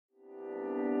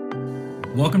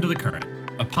Welcome to The Current,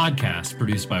 a podcast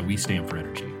produced by We Stand for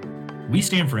Energy. We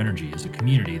Stand for Energy is a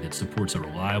community that supports a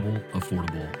reliable,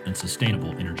 affordable, and sustainable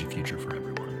energy future for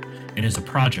everyone, and is a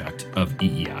project of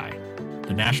EEI,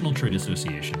 the National Trade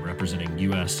Association representing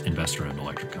U.S. investor-owned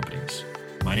electric companies.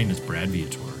 My name is Brad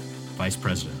Venuto, Vice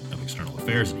President of External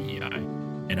Affairs at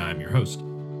EEI, and I'm your host.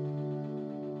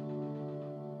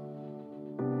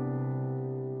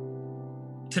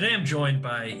 Today, I'm joined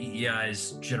by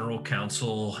EEI's General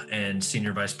Counsel and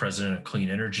Senior Vice President of Clean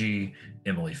Energy,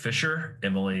 Emily Fisher.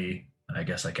 Emily, I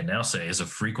guess I can now say, is a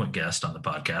frequent guest on the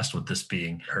podcast, with this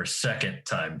being her second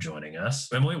time joining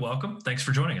us. Emily, welcome. Thanks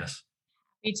for joining us.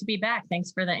 Happy to be back.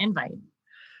 Thanks for the invite.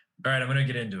 All right, I'm going to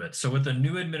get into it. So with a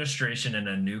new administration and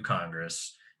a new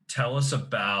Congress, tell us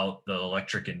about the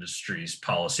electric industry's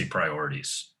policy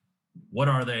priorities. What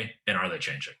are they, and are they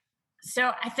changing?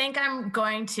 So I think I'm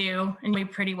going to, and we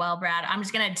pretty well, Brad, I'm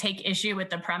just going to take issue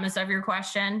with the premise of your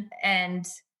question and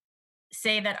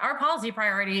say that our policy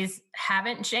priorities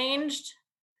haven't changed,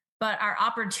 but our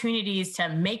opportunities to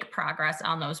make progress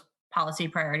on those policy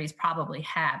priorities probably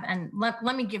have. And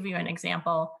let me give you an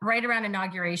example. Right around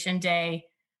Inauguration Day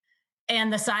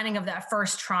and the signing of that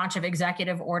first tranche of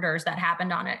executive orders that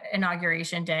happened on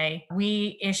Inauguration Day,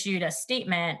 we issued a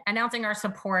statement announcing our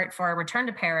support for a return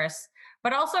to Paris,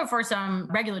 but also for some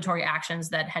regulatory actions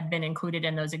that had been included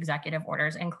in those executive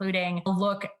orders, including a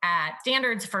look at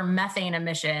standards for methane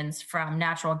emissions from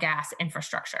natural gas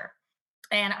infrastructure.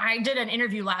 And I did an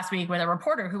interview last week with a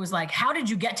reporter who was like, how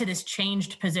did you get to this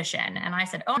changed position? And I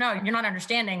said, oh, no, you're not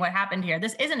understanding what happened here.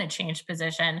 This isn't a changed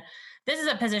position. This is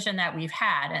a position that we've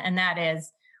had. And that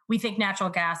is, we think natural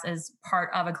gas is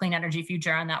part of a clean energy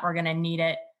future and that we're going to need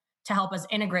it to help us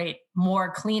integrate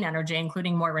more clean energy,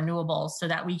 including more renewables, so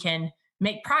that we can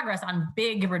make progress on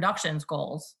big reductions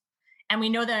goals. And we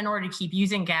know that in order to keep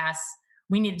using gas,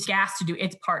 we need gas to do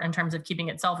its part in terms of keeping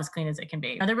itself as clean as it can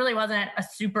be. Now, there really wasn't a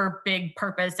super big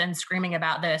purpose in screaming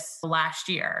about this last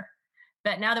year.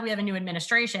 But now that we have a new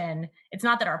administration, it's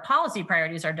not that our policy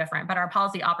priorities are different, but our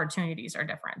policy opportunities are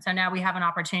different. So now we have an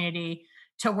opportunity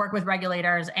to work with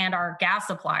regulators and our gas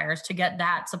suppliers to get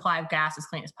that supply of gas as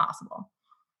clean as possible.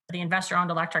 The investor-owned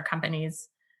electric companies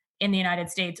in the United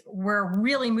States, we're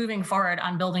really moving forward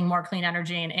on building more clean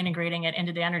energy and integrating it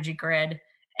into the energy grid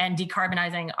and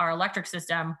decarbonizing our electric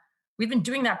system. We've been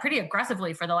doing that pretty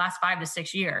aggressively for the last 5 to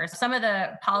 6 years. Some of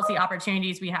the policy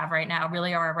opportunities we have right now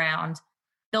really are around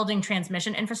building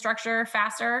transmission infrastructure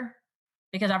faster,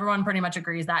 because everyone pretty much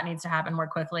agrees that needs to happen more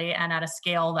quickly and at a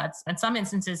scale that's, in some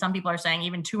instances, some people are saying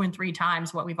even 2 and 3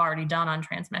 times what we've already done on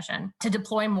transmission, to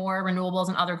deploy more renewables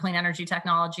and other clean energy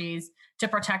technologies, to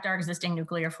protect our existing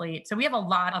nuclear fleet. So we have a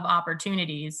lot of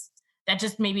opportunities that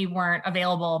just maybe weren't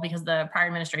available because the prior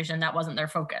administration, that wasn't their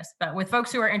focus. But with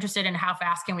folks who are interested in how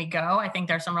fast can we go, I think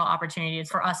there's some real opportunities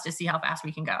for us to see how fast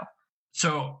we can go.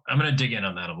 So I'm going to dig in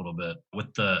on that a little bit.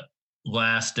 With the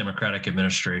last Democratic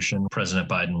administration, President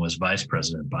Biden was Vice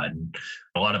President Biden.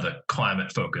 A lot of the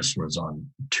climate focus was on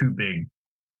 2 big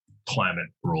climate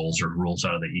rules, or rules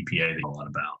out of the EPA that a lot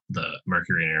about. The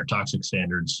mercury and air toxic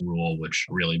standards rule, which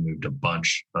really moved a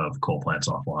bunch of coal plants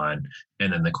offline.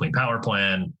 And then the Clean Power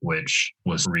Plan, which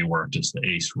was reworked as the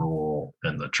ACE rule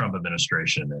in the Trump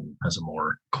administration and has a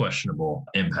more questionable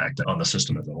impact on the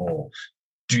system as a whole.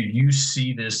 Do you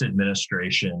see this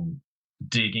administration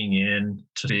digging in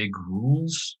to big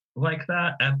rules like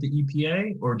that at the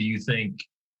EPA? Or do you think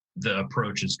the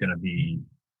approach is going to be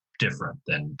different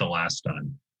than the last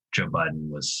time Joe Biden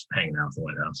was hanging out at the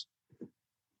White House?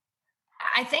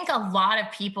 I think a lot of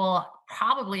people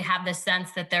probably have this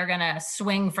sense that they're going to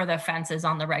swing for the fences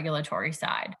on the regulatory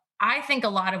side. I think a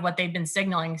lot of what they've been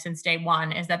signaling since day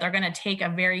one is that they're going to take a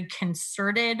very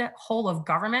concerted whole of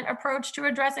government approach to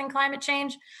addressing climate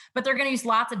change, but they're going to use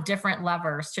lots of different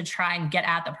levers to try and get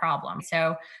at the problem.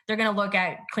 So they're going to look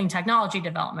at clean technology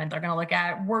development. They're going to look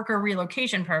at worker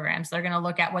relocation programs. They're going to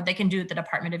look at what they can do at the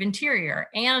Department of Interior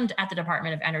and at the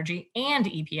Department of Energy and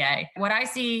EPA. What I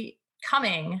see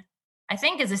coming, I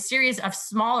think, is a series of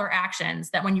smaller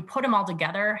actions that when you put them all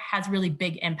together has really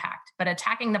big impact. But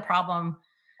attacking the problem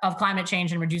of climate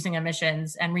change and reducing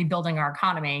emissions and rebuilding our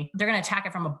economy, they're going to attack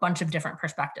it from a bunch of different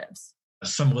perspectives.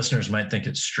 Some listeners might think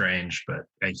it's strange, but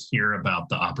I hear about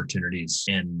the opportunities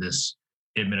in this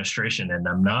administration, and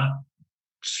I'm not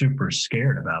super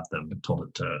scared about them. I've told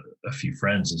it to a few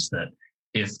friends, is that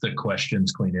if the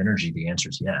question's clean energy, the answer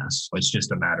is yes. It's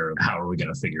just a matter of how are we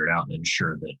going to figure it out and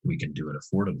ensure that we can do it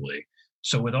affordably.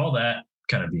 So with all that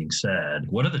kind of being said,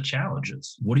 what are the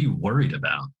challenges? What are you worried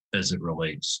about as it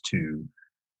relates to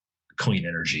clean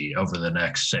energy over the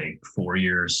next, say, 4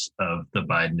 years of the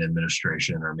Biden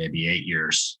administration, or maybe 8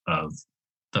 years of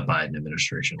the Biden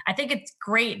administration? I think it's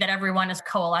great that everyone is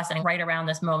coalescing right around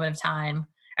this moment of time.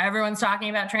 Everyone's talking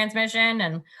about transmission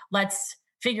and let's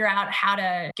figure out how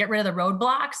to get rid of the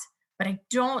roadblocks. But I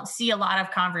don't see a lot of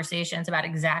conversations about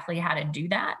exactly how to do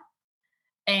that.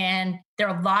 And there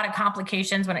are a lot of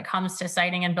complications when it comes to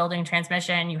siting and building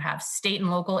transmission. You have state and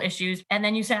local issues. And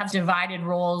then you have divided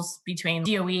roles between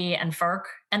DOE and FERC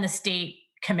and the state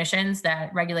commissions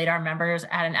that regulate our members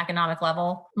at an economic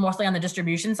level, mostly on the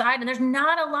distribution side. And there's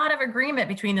not a lot of agreement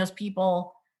between those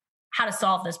people how to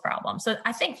solve this problem. So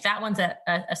I think that one's a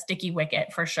sticky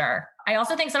wicket for sure. I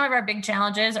also think some of our big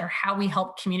challenges are how we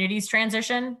help communities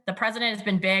transition. The president has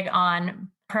been big on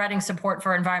providing support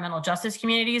for environmental justice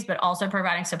communities, but also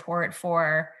providing support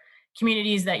for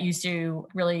communities that used to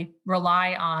really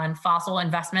rely on fossil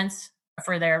investments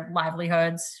for their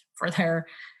livelihoods, for their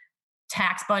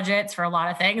tax budgets, for a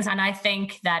lot of things. And I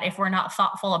think that if we're not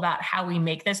thoughtful about how we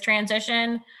make this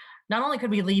transition, not only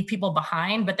could we leave people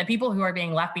behind, but the people who are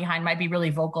being left behind might be really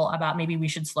vocal about maybe we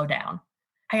should slow down.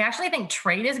 I actually think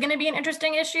trade is going to be an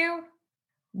interesting issue.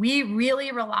 We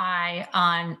really rely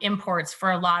on imports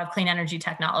for a lot of clean energy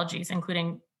technologies,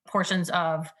 including portions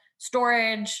of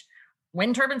storage.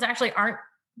 Wind turbines actually aren't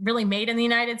really made in the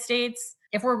United States.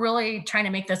 If we're really trying to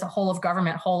make this a whole of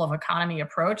government, whole of economy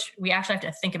approach, we actually have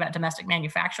to think about domestic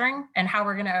manufacturing and how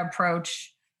we're going to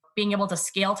approach being able to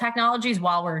scale technologies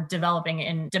while we're developing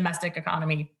in domestic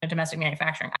economy and domestic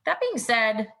manufacturing. That being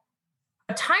said,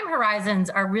 time horizons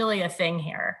are really a thing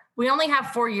here. We only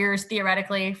have 4 years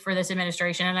theoretically for this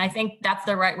administration. And I think that's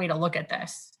the right way to look at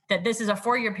this, that this is a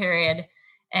 4-year period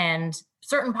and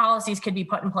certain policies could be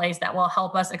put in place that will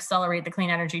help us accelerate the clean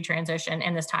energy transition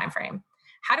in this time frame.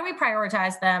 How do we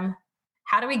prioritize them?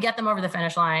 How do we get them over the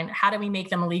finish line? How do we make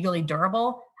them legally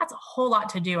durable? That's a whole lot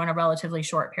to do in a relatively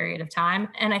short period of time.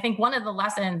 And I think one of the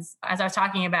lessons, as I was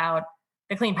talking about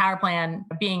the Clean Power Plan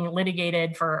being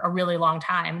litigated for a really long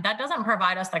time, that doesn't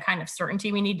provide us the kind of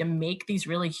certainty we need to make these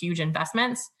really huge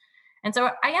investments. And so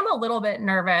I am a little bit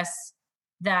nervous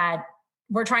that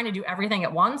we're trying to do everything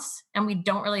at once, and we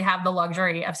don't really have the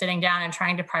luxury of sitting down and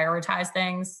trying to prioritize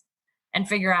things and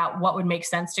figure out what would make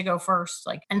sense to go first.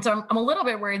 And so I'm a little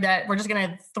bit worried that we're just going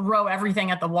to throw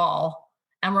everything at the wall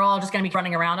and we're all just going to be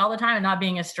running around all the time and not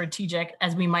being as strategic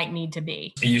as we might need to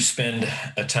be. You spend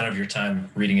a ton of your time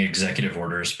reading executive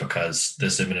orders because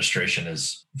this administration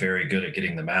is very good at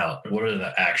getting them out. What are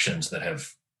the actions that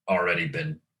have already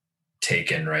been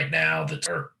taken right now that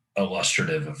are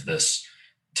illustrative of this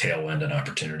tailwind and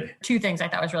opportunity? 2 things I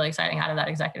thought was really exciting out of that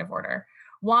executive order.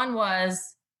 One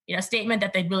was a statement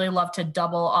that they'd really love to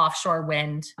double offshore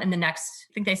wind in the next,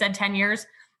 I think they said 10 years.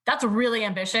 That's really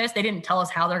ambitious. They didn't tell us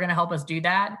how they're going to help us do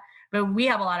that. But we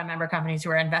have a lot of member companies who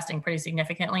are investing pretty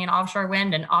significantly in offshore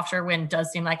wind. And offshore wind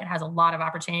does seem like it has a lot of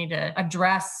opportunity to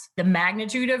address the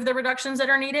magnitude of the reductions that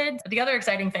are needed. But the other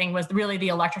exciting thing was really the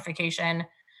electrification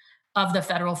of the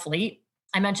federal fleet.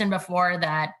 I mentioned before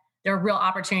that there are real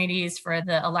opportunities for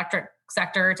the electric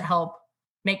sector to help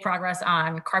make progress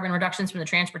on carbon reductions from the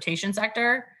transportation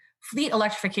sector. Fleet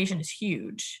electrification is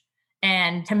huge,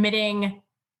 and committing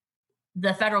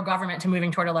the federal government to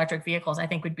moving toward electric vehicles, I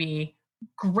think, would be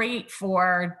great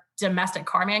for domestic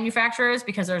car manufacturers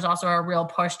because there's also a real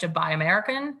push to buy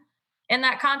American in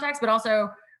that context, but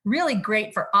also really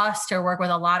great for us to work with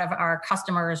a lot of our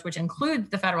customers, which include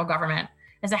the federal government,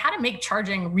 as to how to make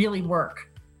charging really work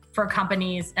for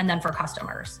companies and then for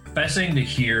customers. Fascinating to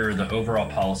hear the overall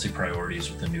policy priorities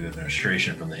with the new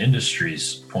administration from the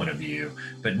industry's point of view.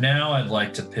 But now I'd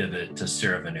like to pivot to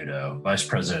Sarah Venuto, Vice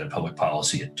President of Public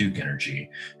Policy at Duke Energy,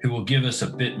 who will give us a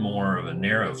bit more of a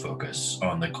narrow focus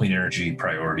on the clean energy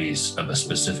priorities of a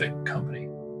specific company.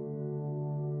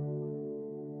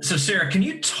 So Sarah, can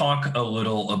you talk a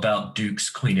little about Duke's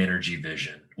clean energy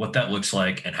vision, what that looks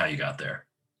like and how you got there?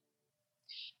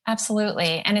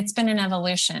 Absolutely. And it's been an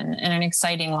evolution and an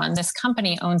exciting one. This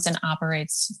company owns and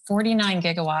operates 49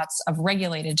 gigawatts of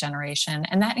regulated generation,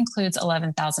 and that includes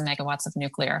 11,000 megawatts of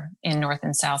nuclear in North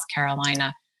and South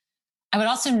Carolina. I would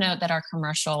also note that our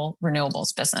commercial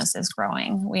renewables business is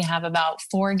growing. We have about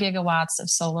 4 gigawatts of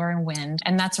solar and wind,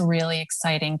 and that's a really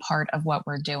exciting part of what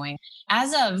we're doing.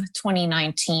 As of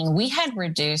 2019, we had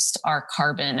reduced our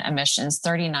carbon emissions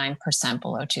 39%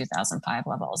 below 2005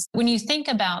 levels. When you think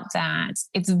about that,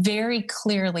 it's very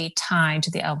clearly tied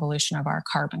to the evolution of our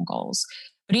carbon goals.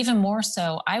 But even more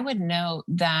so, I would note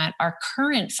that our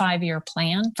current 5-year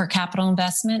plan for capital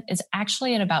investment is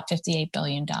actually at about $58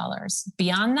 billion.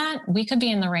 Beyond that, we could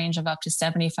be in the range of up to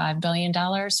 $75 billion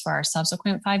for our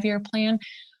subsequent 5-year plan.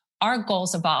 Our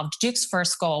goals evolved. Duke's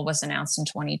first goal was announced in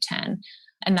 2010.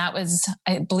 And that was,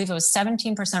 I believe it was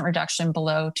 17% reduction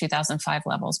below 2005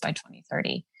 levels by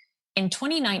 2030. In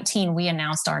 2019, we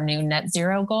announced our new net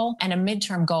zero goal and a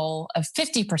midterm goal of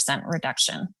 50%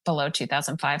 reduction below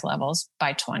 2005 levels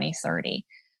by 2030.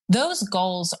 Those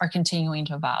goals are continuing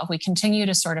to evolve. We continue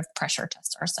to sort of pressure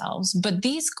test ourselves, but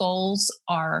these goals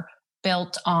are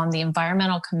built on the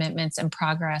environmental commitments and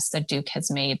progress that Duke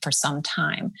has made for some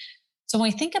time. So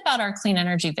when we think about our clean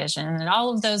energy vision and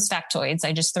all of those factoids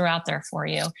I just threw out there for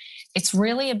you, it's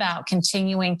really about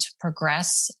continuing to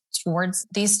progress towards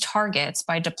these targets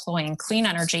by deploying clean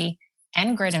energy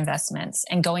and grid investments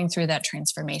and going through that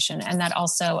transformation. And that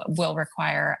also will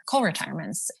require coal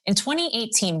retirements. In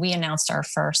 2018, we announced our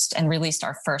first and released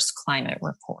our first climate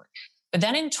report. But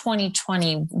then in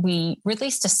 2020, we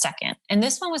released a second. And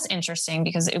this one was interesting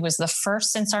because it was the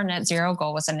first since our net zero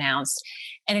goal was announced.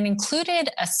 And it included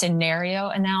a scenario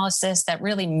analysis that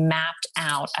really mapped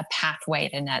out a pathway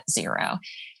to net zero.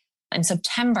 In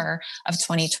September of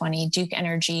 2020, Duke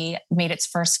Energy made its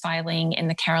first filing in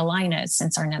the Carolinas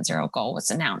since our net zero goal was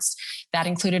announced. That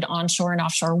included onshore and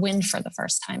offshore wind for the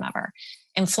first time ever.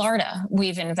 In Florida,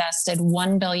 we've invested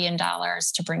 $1 billion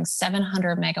to bring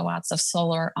 700 megawatts of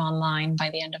solar online by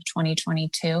the end of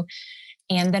 2022.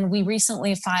 And then we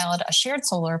recently filed a shared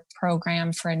solar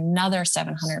program for another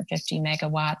 750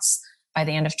 megawatts by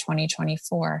the end of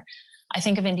 2024. I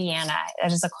think of Indiana.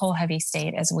 It is a coal-heavy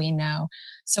state, as we know.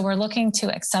 So we're looking to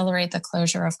accelerate the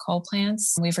closure of coal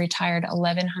plants. We've retired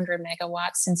 1,100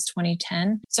 megawatts since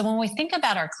 2010. So when we think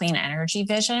about our clean energy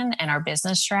vision and our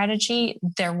business strategy,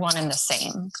 they're one and the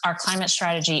same. Our climate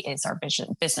strategy is our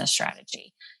business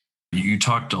strategy. You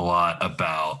talked a lot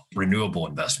about renewable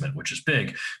investment, which is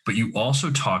big, but you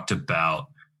also talked about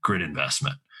grid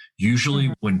investment.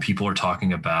 Usually when people are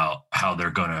talking about how they're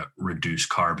going to reduce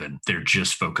carbon, they're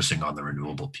just focusing on the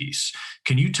renewable piece.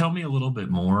 Can you tell me a little bit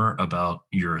more about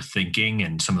your thinking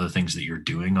and some of the things that you're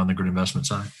doing on the grid investment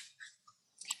side?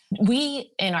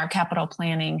 We, in our capital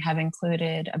planning, have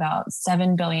included about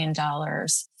 $7 billion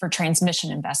for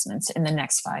transmission investments in the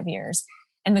next 5 years.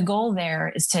 And the goal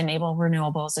there is to enable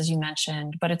renewables, as you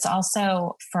mentioned, but it's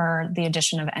also for the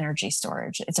addition of energy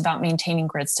storage. It's about maintaining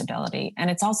grid stability, and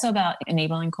it's also about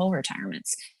enabling coal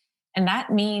retirements. And that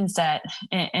means that,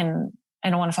 and I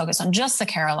don't want to focus on just the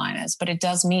Carolinas, but it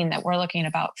does mean that we're looking at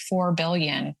about $4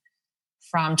 billion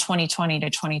from 2020 to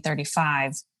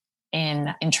 2035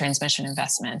 in transmission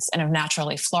investments. And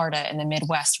naturally, Florida and the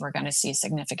Midwest, we're going to see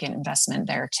significant investment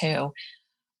there too.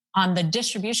 On the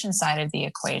distribution side of the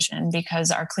equation, because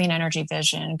our clean energy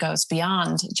vision goes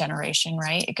beyond generation,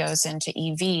 right? It goes into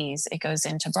EVs, it goes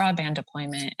into broadband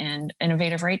deployment and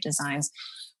innovative rate designs.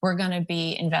 We're going to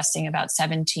be investing about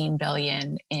 $17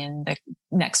 billion in the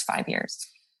next 5 years.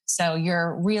 So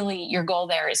your goal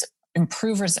there is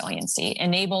improve resiliency,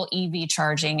 enable EV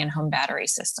charging and home battery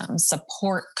systems,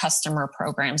 support customer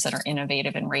programs that are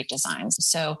innovative in rate designs.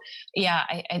 So yeah,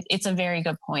 it's a very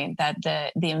good point that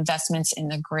the investments in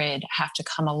the grid have to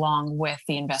come along with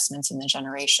the investments in the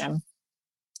generation.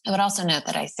 I would also note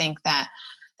that I think that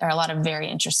there are a lot of very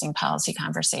interesting policy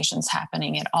conversations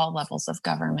happening at all levels of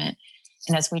government.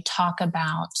 And as we talk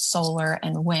about solar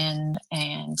and wind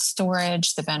and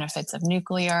storage, the benefits of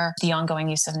nuclear, the ongoing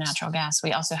use of natural gas,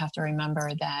 we also have to remember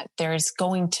that there's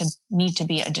going to need to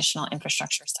be additional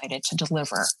infrastructure cited to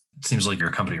deliver. It seems like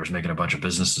your company was making a bunch of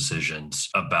business decisions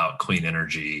about clean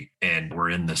energy, and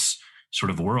we're in this sort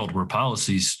of world where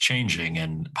policy's changing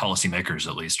and policymakers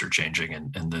at least are changing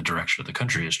and the direction of the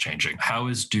country is changing. How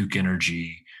is Duke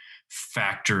Energy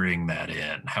factoring that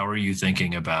in? How are you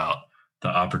thinking about the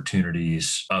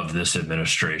opportunities of this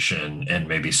administration and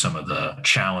maybe some of the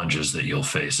challenges that you'll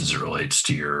face as it relates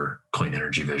to your clean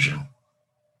energy vision?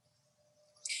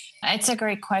 It's a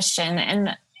great question.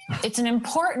 And it's an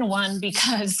important one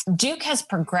because Duke has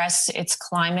progressed its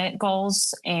climate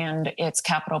goals and its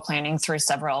capital planning through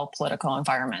several political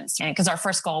environments. And because our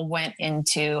first goal went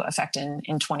into effect in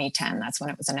 2010, that's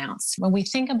when it was announced. When we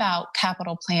think about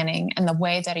capital planning and the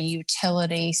way that a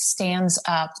utility stands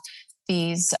up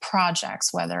these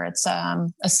projects, whether it's a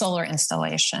solar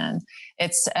installation,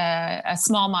 it's a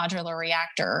small modular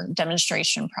reactor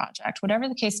demonstration project, whatever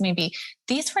the case may be,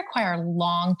 these require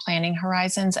long planning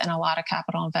horizons and a lot of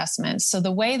capital investments. So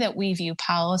the way that we view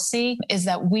policy is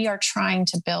that we are trying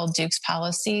to build Duke's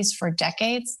policies for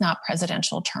decades, not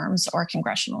presidential terms or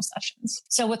congressional sessions.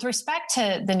 So with respect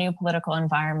to the new political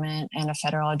environment and a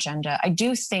federal agenda, I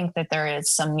do think that there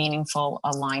is some meaningful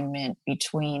alignment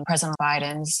between President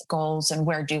Biden's goals and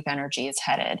where Duke Energy is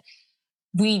headed.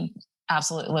 We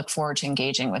absolutely look forward to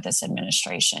engaging with this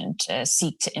administration to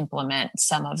seek to implement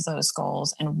some of those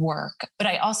goals and work. But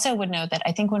I also would note that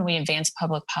I think when we advance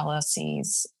public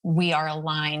policies, we are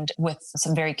aligned with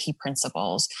some very key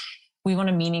principles. We want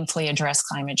to meaningfully address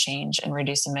climate change and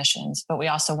reduce emissions, but we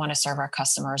also want to serve our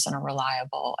customers in a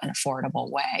reliable and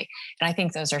affordable way. And I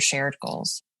think those are shared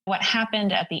goals. What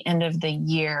happened at the end of the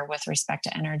year with respect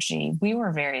to energy, we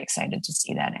were very excited to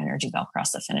see that energy bill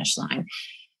cross the finish line.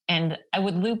 And I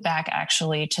would loop back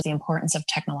actually to the importance of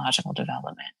technological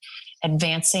development,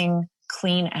 advancing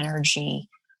clean energy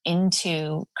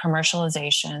into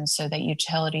commercialization so that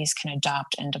utilities can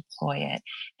adopt and deploy it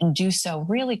and do so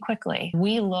really quickly.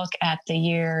 We look at the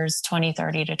years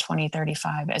 2030 to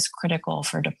 2035 as critical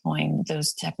for deploying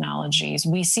those technologies.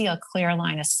 We see a clear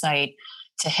line of sight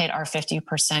to hit our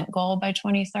 50% goal by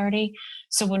 2030.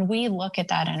 So when we look at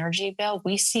that energy bill,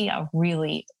 we see a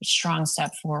really strong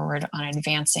step forward on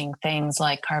advancing things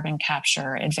like carbon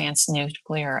capture, advanced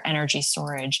nuclear, energy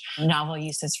storage, novel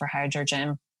uses for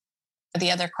hydrogen. The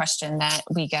other question that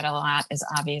we get a lot is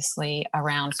obviously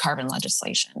around carbon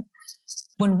legislation.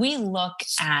 When we look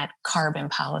at carbon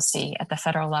policy at the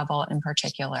federal level in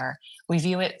particular, we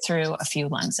view it through a few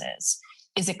lenses.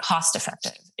 Is it cost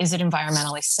effective? Is it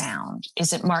environmentally sound?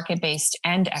 Is it market-based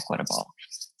and equitable?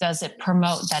 Does it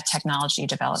promote that technology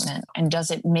development? And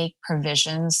does it make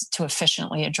provisions to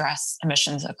efficiently address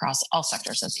emissions across all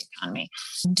sectors of the economy?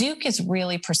 Duke is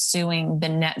really pursuing the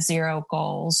net zero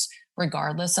goals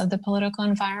regardless of the political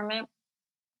environment,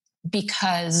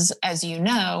 because, as you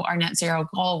know, our net zero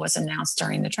goal was announced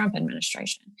during the Trump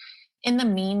administration. In the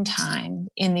meantime,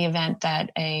 in the event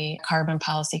that a carbon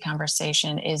policy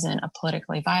conversation isn't a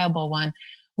politically viable one,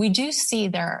 we do see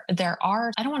there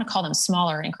are, I don't want to call them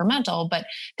smaller incremental, but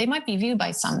they might be viewed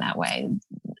by some that way,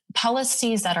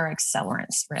 policies that are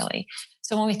accelerants, really.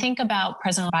 So when we think about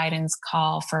President Biden's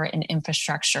call for an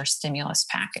infrastructure stimulus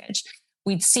package,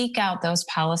 we'd seek out those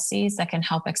policies that can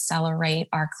help accelerate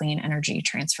our clean energy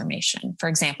transformation. For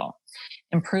example,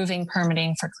 improving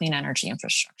permitting for clean energy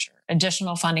infrastructure,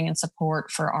 additional funding and support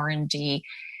for R&D,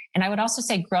 and I would also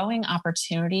say growing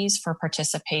opportunities for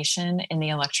participation in the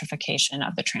electrification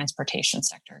of the transportation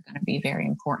sector are going to be very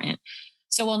important.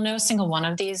 So while no single one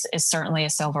of these is certainly a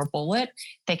silver bullet,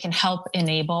 they can help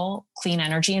enable clean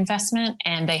energy investment,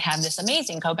 and they have this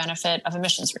amazing co-benefit of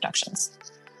emissions reductions.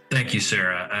 Thank you,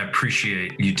 Sarah. I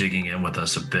appreciate you digging in with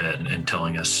us a bit and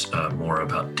telling us more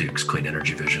about Duke's clean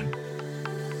energy vision.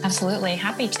 Absolutely.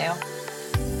 Happy to.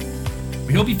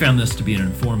 We hope you found this to be an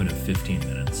informative 15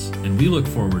 minutes, and we look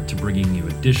forward to bringing you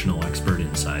additional expert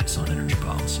insights on energy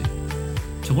policy.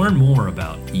 To learn more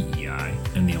about EEI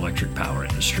and the electric power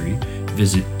industry,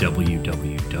 visit www.eei.org.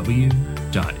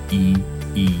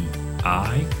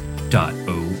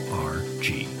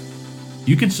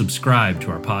 You can subscribe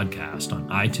to our podcast on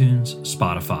iTunes,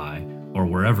 Spotify, or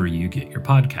wherever you get your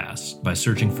podcasts by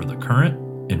searching for The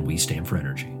Current and We Stand for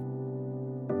Energy.